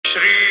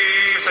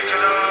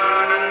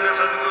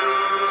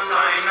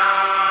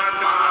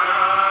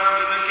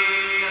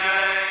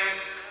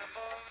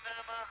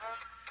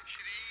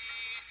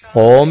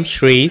Om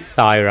Shri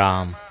Sai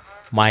Ram.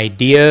 My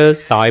dear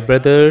Sai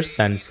brothers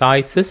and Sai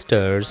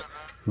sisters,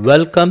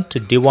 welcome to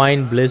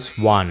Divine Bliss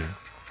 1.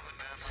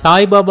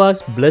 Sai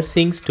Baba's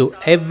blessings to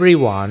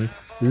everyone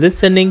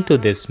listening to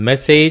this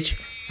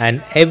message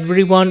and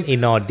everyone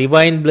in our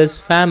Divine Bliss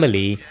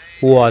family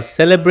who are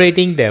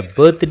celebrating their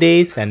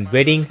birthdays and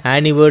wedding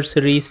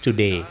anniversaries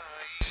today.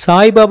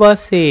 Sai Baba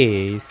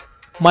says,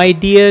 "My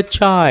dear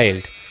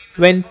child,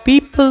 when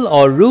people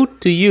are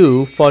rude to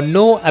you for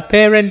no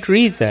apparent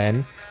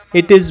reason,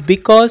 it is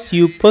because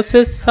you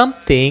possess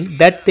something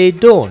that they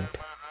don't.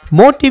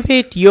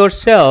 Motivate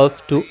yourself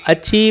to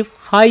achieve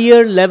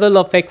higher level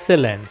of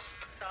excellence.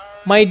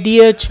 My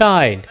dear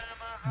child,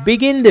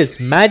 begin this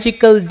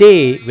magical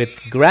day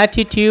with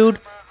gratitude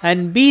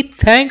and be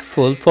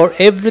thankful for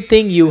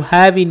everything you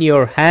have in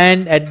your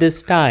hand at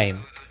this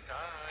time.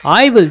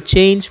 I will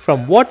change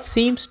from what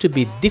seems to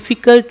be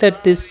difficult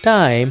at this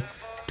time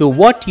to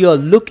what you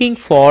are looking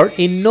for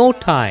in no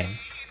time.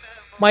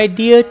 My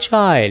dear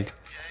child,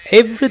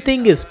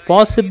 everything is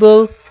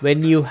possible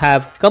when you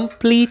have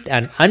complete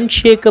and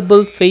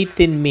unshakable faith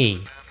in me.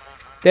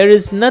 There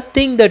is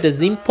nothing that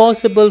is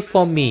impossible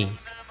for me.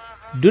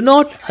 Do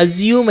not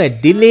assume a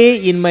delay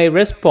in my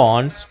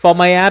response for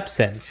my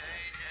absence.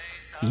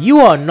 You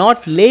are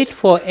not late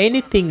for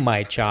anything,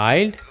 my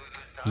child.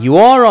 You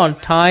are on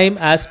time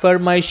as per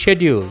my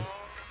schedule.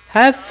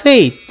 Have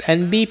faith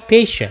and be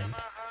patient.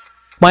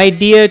 My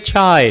dear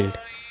child,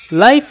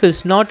 life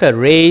is not a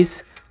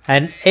race,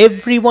 and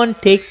everyone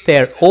takes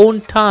their own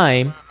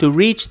time to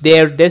reach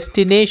their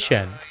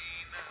destination.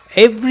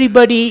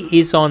 Everybody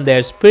is on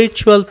their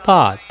spiritual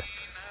path.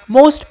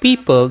 Most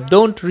people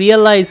don't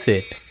realize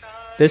it.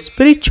 The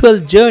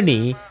spiritual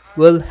journey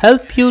will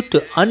help you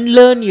to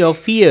unlearn your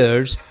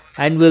fears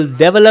and will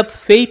develop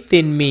faith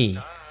in me.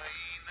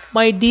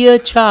 My dear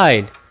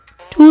child,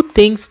 two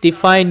things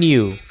define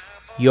you: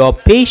 your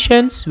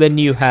patience when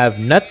you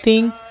have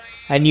nothing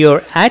and your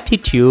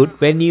attitude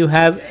when you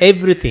have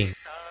everything.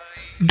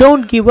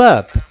 Don't give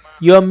up.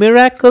 Your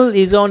miracle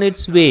is on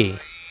its way.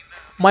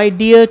 My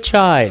dear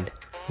child,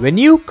 when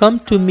you come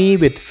to me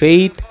with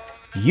faith,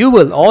 you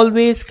will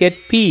always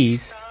get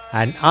peace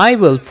and I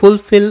will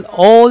fulfill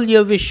all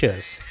your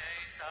wishes.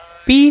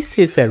 Peace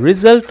is a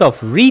result of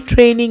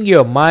retraining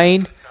your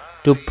mind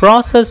to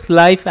process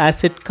life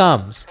as it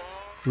comes,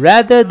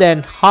 rather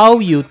than how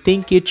you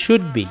think it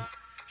should be.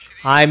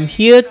 I am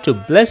here to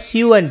bless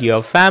you and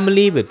your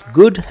family with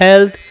good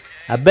health,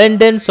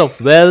 abundance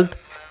of wealth,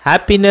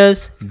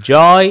 happiness,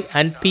 joy,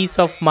 and peace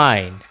of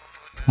mind.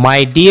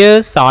 My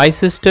dear Sai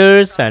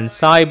sisters and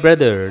Sai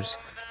brothers,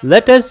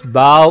 let us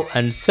bow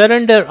and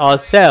surrender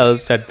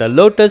ourselves at the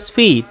lotus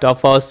feet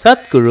of our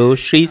Sadguru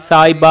Sri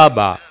Sai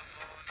Baba.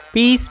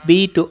 Peace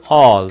be to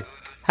all.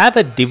 Have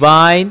a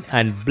divine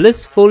and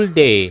blissful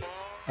day.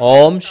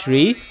 Om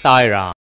Shri Sai Ram.